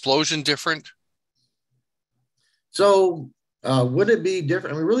the explosion different? So would it be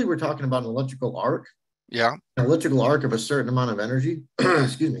different? I mean, really, we're talking about an electrical arc. Yeah. An electrical arc of a certain amount of energy.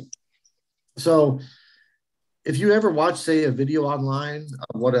 Excuse me. So if you ever watch, say, a video online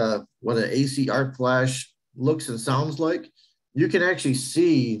of what an AC arc flash looks and sounds like, you can actually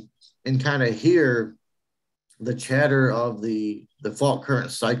see and kind of hear the chatter of the fault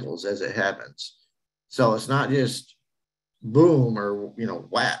current cycles as it happens. So it's not just boom or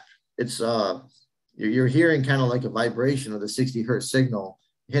whap. It's you're hearing kind of like a vibration of the 60 hertz signal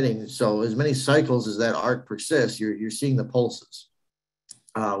hitting. So as many cycles as that arc persists, you're seeing the pulses.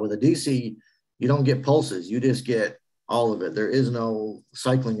 With a DC, you don't get pulses. You just get all of it. There is no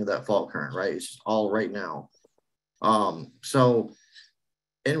cycling of that fault current, right? It's just all right now. So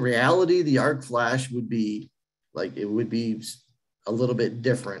in reality, the arc flash would be a little bit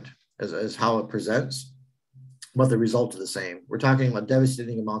different as how it presents, but the results are the same. We're talking about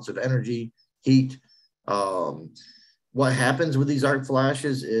devastating amounts of energy, heat. What happens with these arc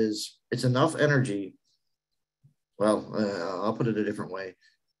flashes is it's enough energy. well, I'll put it a different way.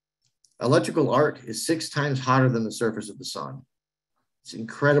 Electrical arc is 6 times hotter than the surface of the sun. It's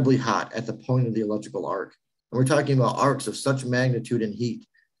incredibly hot at the point of the electrical arc. And we're talking about arcs of such magnitude and heat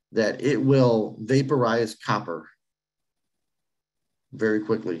that it will vaporize copper very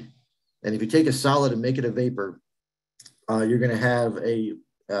quickly. And if you take a solid and make it a vapor, you're going to have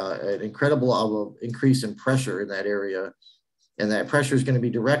an incredible increase in pressure in that area. And that pressure is going to be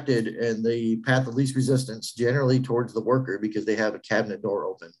directed in the path of least resistance, generally towards the worker, because they have a cabinet door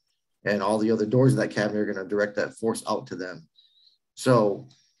open. And all the other doors of that cabinet are going to direct that force out to them. So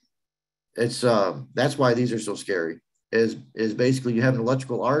it's that's why these are so scary. Is basically you have an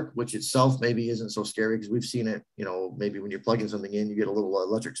electrical arc, which itself maybe isn't so scary because we've seen it, you know, maybe when you're plugging something in, you get a little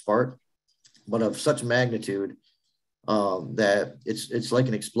electric spark, but of such magnitude that it's like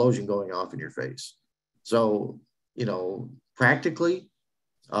an explosion going off in your face. So, you know, practically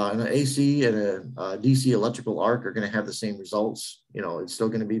an AC and a DC electrical arc are going to have the same results. You know, it's still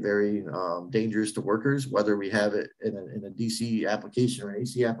going to be very dangerous to workers, whether we have it in a DC application or an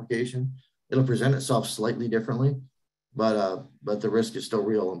AC application. It'll present itself slightly differently, but the risk is still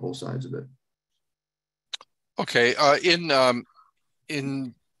real on both sides of it. Okay,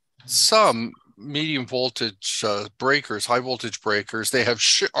 in some medium voltage breakers, high voltage breakers, they have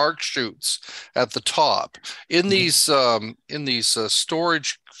arc chutes at the top. In these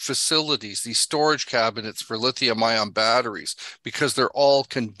storage facilities, these storage cabinets for lithium-ion batteries, because they're all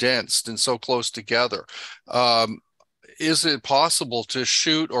condensed and so close together, is it possible to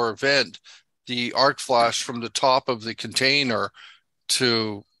shoot or vent the arc flash from the top of the container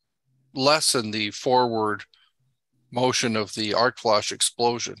to lessen the forward motion of the arc flash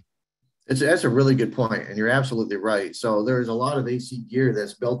explosion? That's a really good point, and you're absolutely right. So there's a lot of AC gear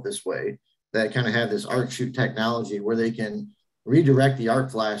that's built this way that kind of have this arc shoot technology where they can redirect the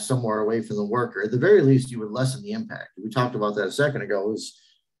arc flash somewhere away from the worker. At the very least, you would lessen the impact. We talked about that a second ago. Is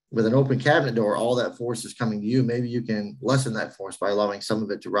with an open cabinet door, all that force is coming to you. Maybe you can lessen that force by allowing some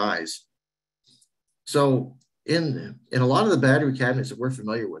of it to rise. So in a lot of the battery cabinets that we're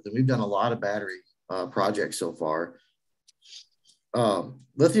familiar with, and we've done a lot of battery projects so far,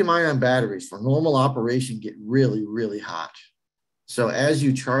 lithium-ion batteries for normal operation get really, really hot. So as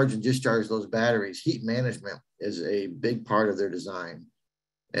you charge and discharge those batteries, heat management is a big part of their design.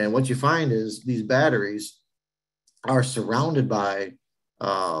 And what you find is these batteries are surrounded by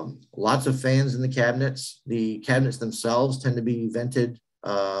lots of fans in the cabinets. The cabinets themselves tend to be vented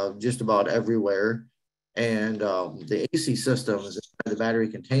just about everywhere. And the AC systems, the battery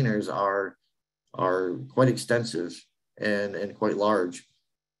containers are quite extensive and quite large.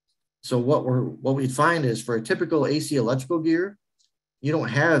 So what we find is for a typical AC electrical gear, you don't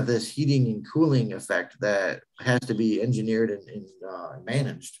have this heating and cooling effect that has to be engineered and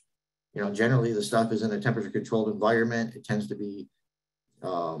managed. You know, generally the stuff is in a temperature controlled environment. It tends to be,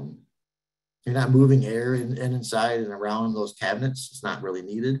 you're not moving air in inside and around those cabinets. It's not really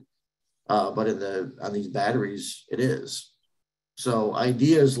needed. But on these batteries, it is. So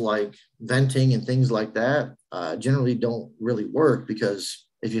ideas like venting and things like that generally don't really work, because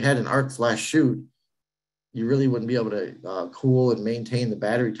if you had an arc flash chute, you really wouldn't be able to cool and maintain the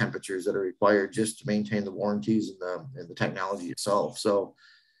battery temperatures that are required just to maintain the warranties and the technology itself. So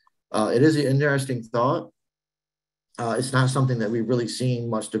it is an interesting thought. It's not something that we've really seen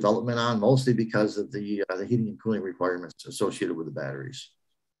much development on, mostly because of the heating and cooling requirements associated with the batteries.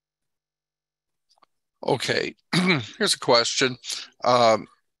 Okay, here's a question.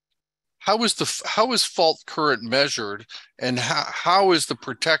 How is fault current measured, and how is the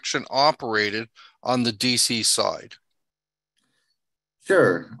protection operated on the DC side?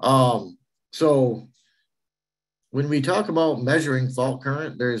 Sure. So when we talk about measuring fault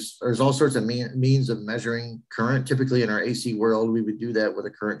current, there's all sorts of means of measuring current. Typically in our AC world, we would do that with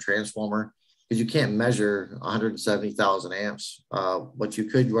a current transformer, because you can't measure 170,000 amps. But you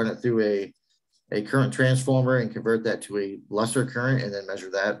could run it through a current transformer and convert that to a lesser current and then measure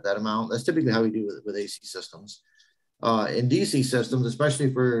that amount. That's typically how we do it with AC systems. In DC systems,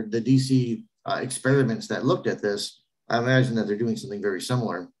 especially for the DC experiments that looked at this, I imagine that they're doing something very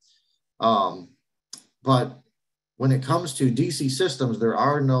similar. But when it comes to DC systems, there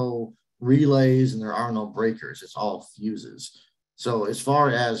are no relays and there are no breakers. It's all fuses. So as far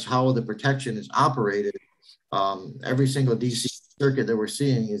as how the protection is operated, every single DC circuit that we're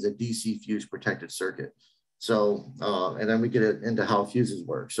seeing is a DC fuse protected circuit. So, and then we get into how fuses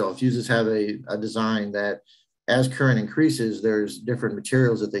work. So fuses have a design that as current increases, there's different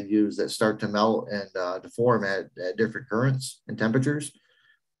materials that they use that start to melt and deform at different currents and temperatures.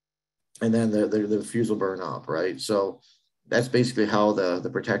 And then the fuse will burn up, right? So that's basically how the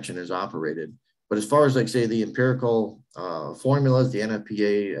protection is operated. But as far as like say the empirical formulas, the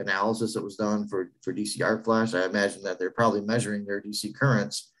NFPA analysis that was done for DC arc flash, I imagine that they're probably measuring their DC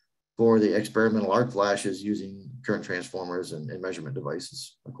currents for the experimental arc flashes using current transformers and measurement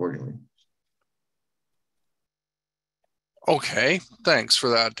devices accordingly. Okay, thanks for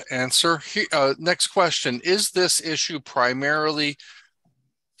that answer. Next question, is this issue primarily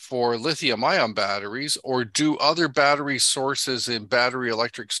for lithium-ion batteries, or do other battery sources in battery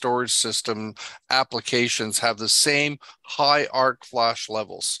electric storage system applications have the same high arc flash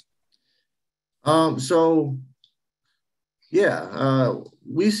levels? We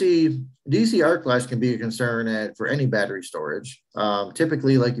see DC arc flash can be a concern for any battery storage.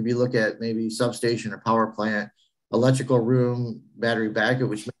 Typically, like if you look at maybe substation or power plant, electrical room battery backup,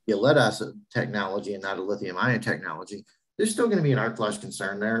 which may be a lead acid technology and not a lithium ion technology, there's still going to be an arc flash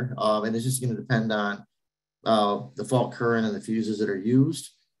concern there. And it's just going to depend on the fault current and the fuses that are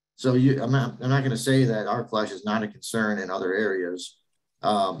used. So I'm not going to say that arc flash is not a concern in other areas.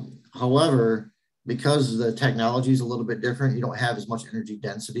 However, because the technology is a little bit different, you don't have as much energy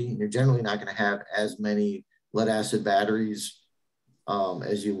density, and you're generally not going to have as many lead acid batteries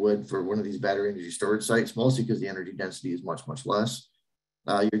as you would for one of these battery energy storage sites, mostly because the energy density is much, much less.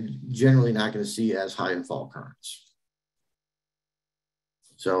 You're generally not going to see as high in fault currents.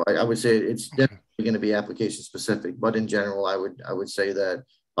 So I would say it's definitely going to be application specific, but in general, I would say that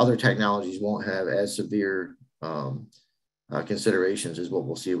other technologies won't have as severe considerations as what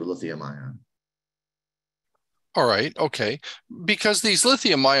we'll see with lithium ion. All right, okay. Because these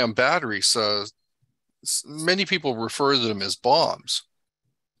lithium ion batteries, many people refer to them as bombs.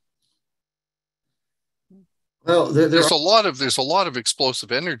 Well, there's a lot of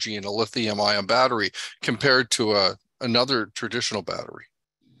explosive energy in a lithium ion battery compared to another traditional battery.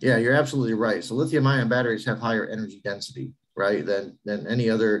 Yeah, you're absolutely right. So lithium ion batteries have higher energy density, right, than any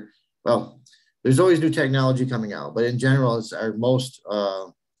other. Well, there's always new technology coming out, but in general, it's our most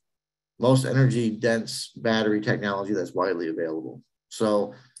energy dense battery technology that's widely available.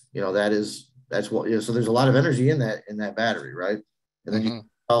 So, that's what, so there's a lot of energy in that battery, right? And then you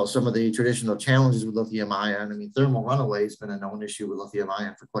about some of the traditional challenges with lithium ion. I mean, thermal runaway has been a known issue with lithium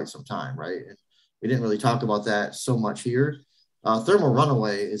ion for quite some time, right? And we didn't really talk about that so much here. Thermal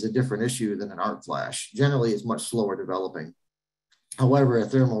runaway is a different issue than an arc flash. Generally, it's much slower developing. However, a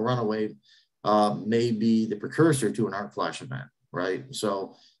thermal runaway may be the precursor to an arc flash event, right?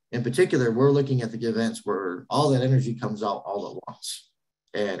 So in particular, we're looking at the events where all that energy comes out all at once,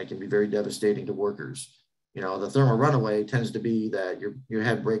 and it can be very devastating to workers. The thermal runaway tends to be that you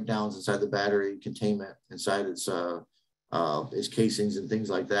have breakdowns inside the battery, containment inside its casings and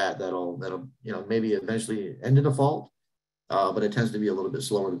things like that. That'll maybe eventually end in a fault. But it tends to be a little bit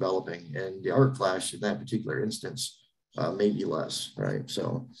slower developing, and the arc flash in that particular instance may be less, right?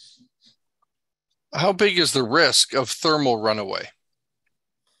 So, how big is the risk of thermal runaway?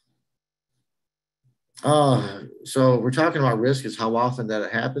 So we're talking about risk is how often that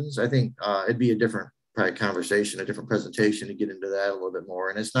it happens. I think it'd be a different conversation, a different presentation to get into that a little bit more.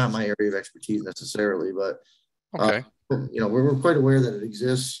 And it's not my area of expertise necessarily, but okay, we're quite aware that it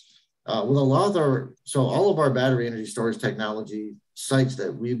exists. With a lot of all of our battery energy storage technology sites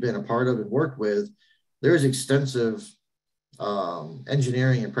that we've been a part of and worked with, there is extensive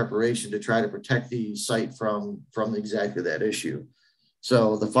engineering and preparation to try to protect the site from exactly that issue.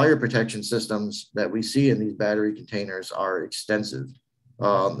 So the fire protection systems that we see in these battery containers are extensive.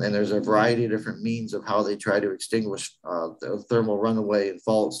 And there's a variety of different means of how they try to extinguish the thermal runaway and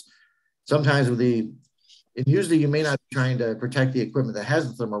faults. Sometimes and usually you may not be trying to protect the equipment that has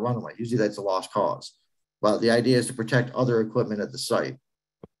the thermal runaway. Usually that's a lost cause. But the idea is to protect other equipment at the site.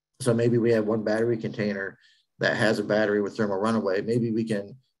 So maybe we have one battery container that has a battery with thermal runaway. Maybe we'd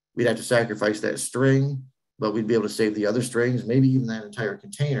have to sacrifice that string, but we'd be able to save the other strings, maybe even that entire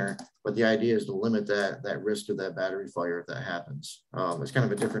container. But the idea is to limit that risk of that battery fire if that happens. It's kind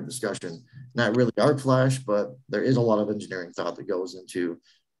of a different discussion. Not really arc flash, but there is a lot of engineering thought that goes into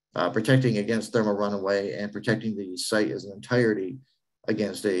protecting against thermal runaway and protecting the site as an entirety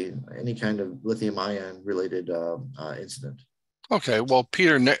against any kind of lithium ion related incident. Okay, well,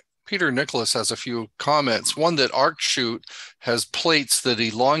 Peter Nicholas has a few comments. One, that arc chute has plates that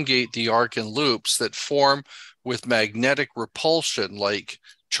elongate the arc in loops that form with magnetic repulsion, like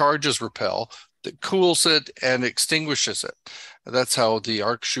charges repel, that cools it and extinguishes it. That's how the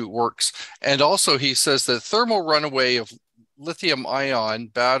arc chute works. And also he says that thermal runaway of lithium ion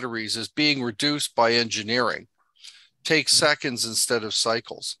batteries is being reduced by engineering. Takes seconds instead of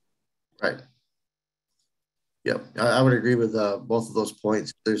cycles. Right. Yep, I would agree with both of those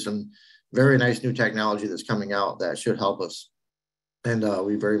points. There's some very nice new technology that's coming out that should help us. And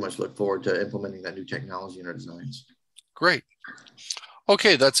we very much look forward to implementing that new technology in our designs. Great.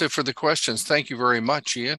 Okay, that's it for the questions. Thank you very much, Ian.